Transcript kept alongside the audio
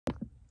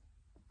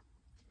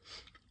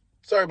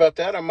Sorry about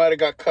that. I might have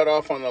got cut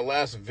off on the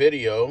last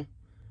video.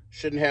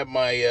 Shouldn't have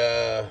my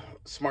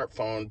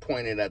smartphone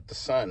pointed at the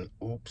sun.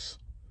 Oops.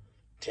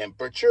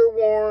 Temperature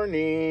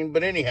warning.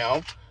 But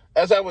anyhow,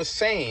 as I was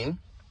saying,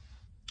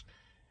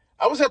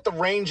 I was at the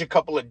range a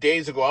couple of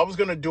days ago. I was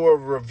going to do a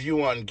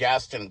review on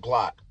Gaston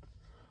Glock.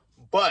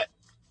 But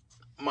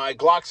my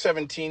Glock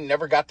 17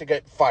 never got to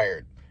get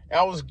fired.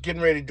 I was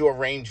getting ready to do a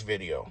range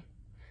video.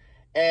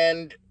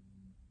 And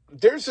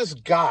there's this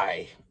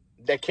guy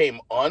that came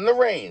on the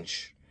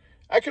range.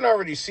 I can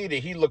already see that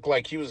he looked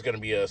like he was going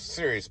to be a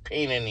serious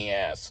pain in the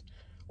ass.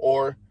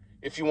 Or,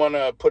 if you want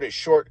to put it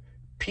short,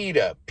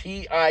 PITA,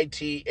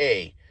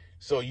 P-I-T-A.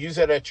 So use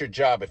that at your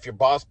job. If your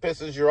boss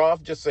pisses you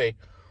off, just say,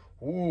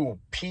 ooh,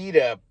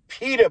 PITA,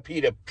 PITA,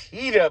 PITA,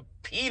 PITA,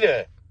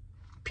 PITA,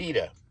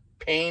 PITA.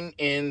 Pain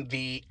in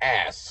the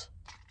ass.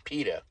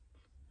 PITA,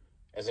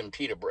 as in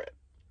pita bread.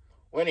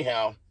 Well,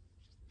 anyhow,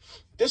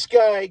 this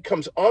guy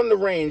comes on the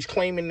range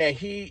claiming that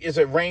he is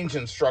a range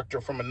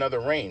instructor from another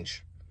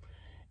range.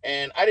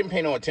 And I didn't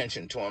pay no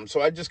attention to him, so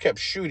I just kept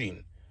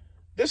shooting.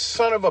 This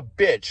son of a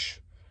bitch,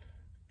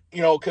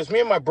 because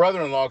me and my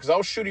brother-in-law, because I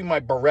was shooting my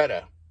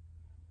Beretta,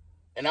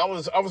 and I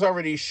was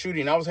already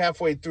shooting. I was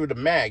halfway through the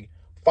mag.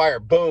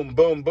 Fire, boom,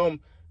 boom, boom.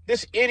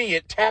 This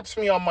idiot taps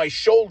me on my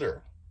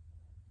shoulder.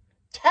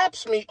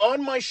 Taps me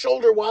on my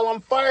shoulder while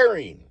I'm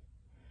firing.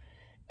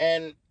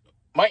 And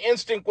my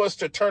instinct was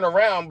to turn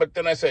around, but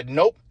then I said,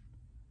 nope.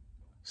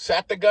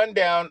 Sat the gun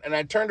down, and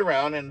I turned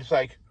around, and it's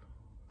like,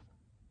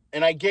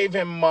 and I gave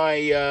him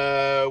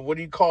my, what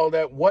do you call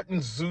that? What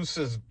in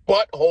Zeus's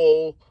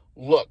butthole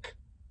look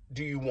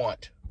do you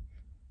want?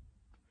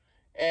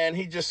 And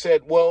he just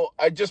said, well,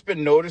 I just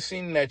been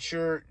noticing that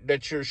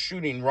you're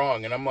shooting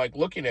wrong. And I'm like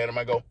looking at him,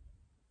 I go,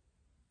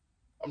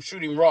 I'm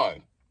shooting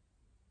wrong.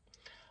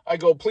 I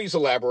go, please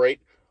elaborate.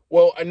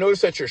 Well, I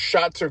noticed that your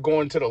shots are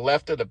going to the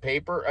left of the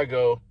paper. I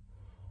go,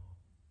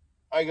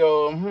 are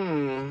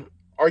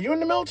you in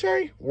the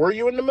military? Were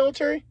you in the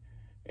military?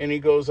 And he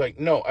goes like,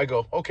 no. I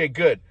go, okay,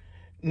 good.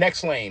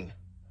 Next lane.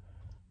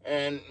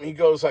 And he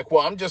goes like,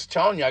 well, I'm just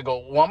telling you. I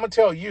go, well, I'm going to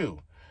tell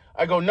you.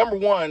 I go, number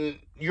one,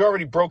 you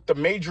already broke the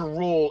major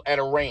rule at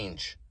a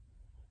range.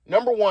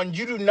 Number one,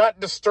 you do not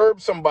disturb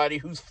somebody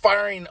who's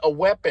firing a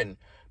weapon,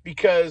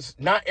 because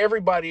not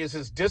everybody is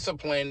as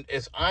disciplined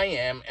as I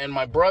am and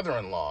my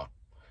brother-in-law.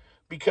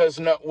 Because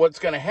what's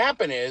going to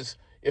happen is,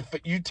 if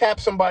you tap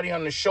somebody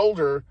on the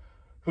shoulder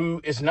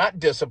who is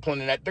not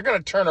disciplined in that, they're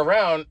going to turn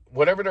around.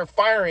 Whatever they're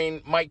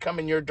firing might come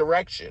in your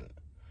direction.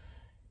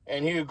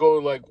 And he would go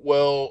like,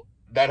 well,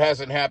 that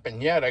hasn't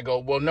happened yet. I go,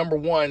 well, number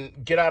one,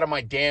 get out of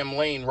my damn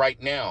lane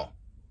right now.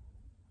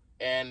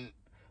 And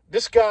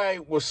this guy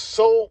was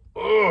so,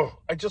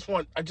 I just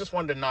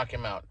wanted to knock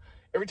him out.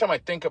 Every time I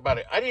think about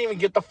it, I didn't even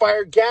get to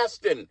fire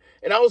Gaston.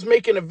 And I was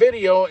making a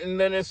video, and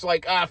then it's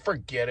like,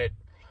 forget it.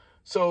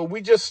 So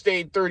we just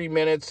stayed 30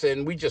 minutes,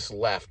 and we just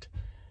left.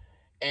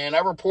 And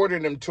I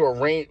reported him to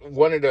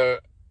one of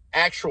the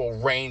actual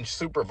range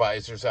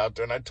supervisors out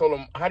there. And I told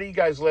him, how do you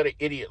guys let an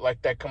idiot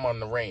like that come on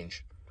the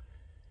range?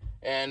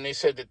 And they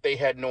said that they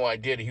had no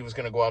idea that he was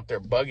going to go out there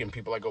bugging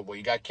people. I go, well,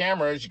 you got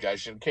cameras. You guys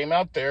should have came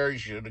out there. You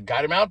should have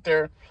got him out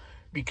there,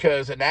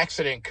 because an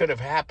accident could have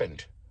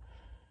happened.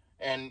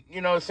 And,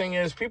 the thing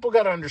is, people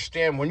got to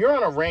understand, when you're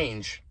on a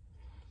range,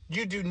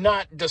 you do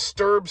not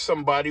disturb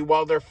somebody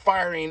while they're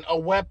firing a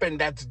weapon.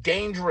 That's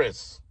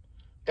dangerous.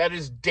 That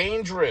is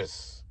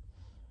dangerous.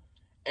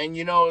 And,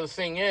 the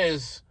thing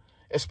is,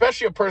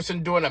 especially a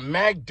person doing a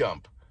mag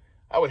dump,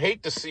 I would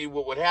hate to see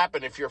what would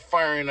happen if you're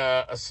firing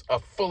a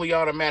fully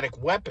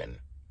automatic weapon,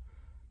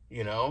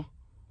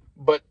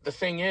 But the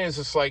thing is,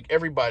 it's like,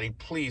 everybody,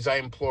 please, I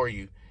implore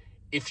you,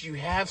 if you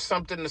have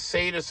something to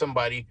say to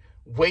somebody,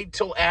 wait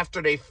till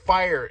after they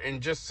fire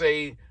and just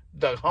say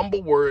the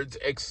humble words,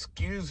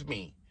 excuse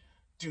me.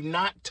 Do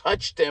not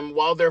touch them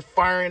while they're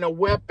firing a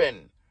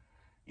weapon.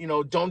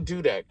 Don't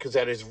do that, because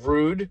that is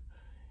rude.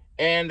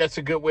 And that's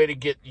a good way to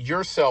get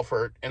yourself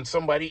hurt and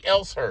somebody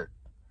else hurt.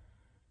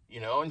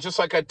 And just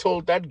like I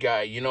told that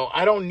guy,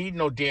 I don't need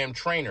no damn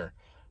trainer.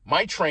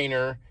 My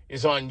trainer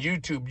is on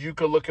YouTube. You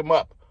can look him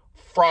up.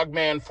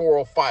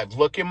 Frogman405.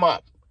 Look him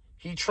up.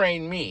 He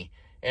trained me.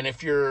 And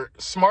if you're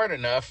smart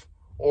enough,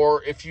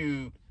 or if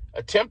you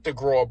attempt to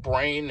grow a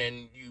brain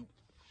and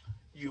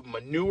you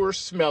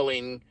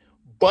manure-smelling,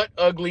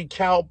 butt-ugly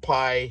cow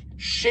pie,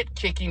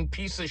 shit-kicking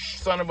piece of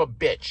son of a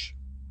bitch,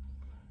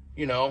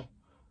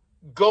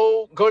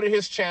 go to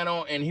his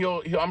channel, and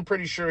he'll I'm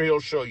pretty sure he'll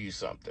show you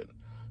something.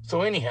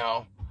 So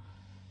anyhow,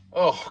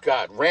 oh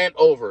God, rant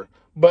over.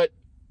 But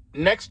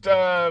next,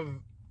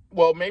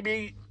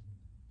 maybe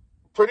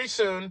pretty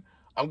soon,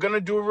 I'm going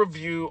to do a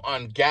review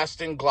on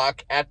Gaston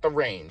Glock at the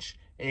range.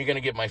 And you're going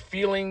to get my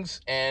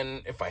feelings,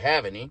 and if I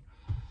have any.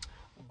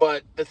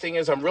 But the thing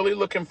is, I'm really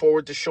looking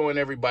forward to showing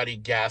everybody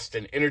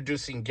Gaston,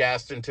 introducing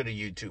Gaston to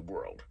the YouTube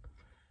world,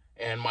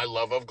 and my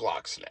love of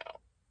Glocks now.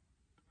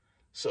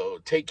 So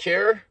take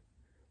care.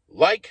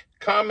 Like,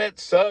 comment,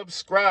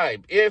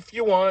 subscribe if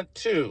you want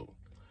to.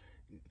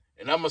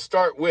 And I'm going to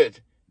start with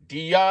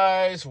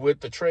DIs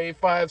with the Tray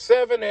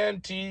 5.7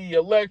 NT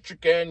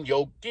electric and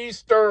Yoki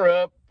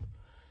stirrup.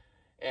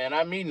 And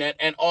I mean that.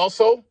 And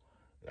also,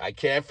 I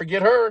can't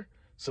forget her.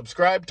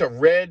 Subscribe to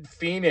Red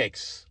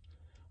Phoenix.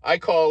 I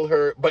call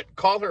her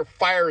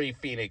Fiery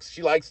Phoenix.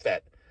 She likes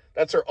that.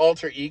 That's her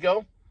alter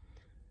ego.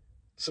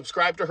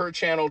 Subscribe to her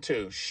channel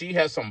too. She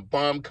has some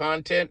bomb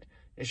content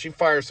and she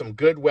fires some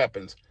good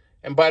weapons.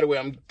 And by the way,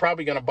 I'm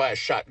probably going to buy a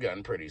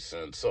shotgun pretty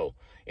soon. So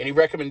any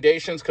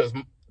recommendations? Because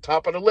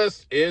top of the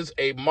list is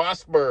a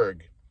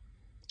Mossberg.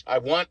 I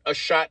want a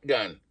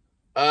shotgun.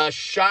 A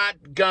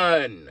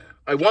shotgun.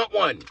 I want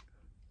one.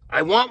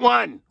 I want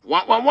one.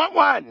 Want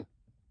one.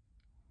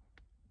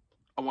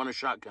 I want a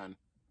shotgun.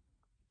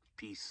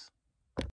 Peace.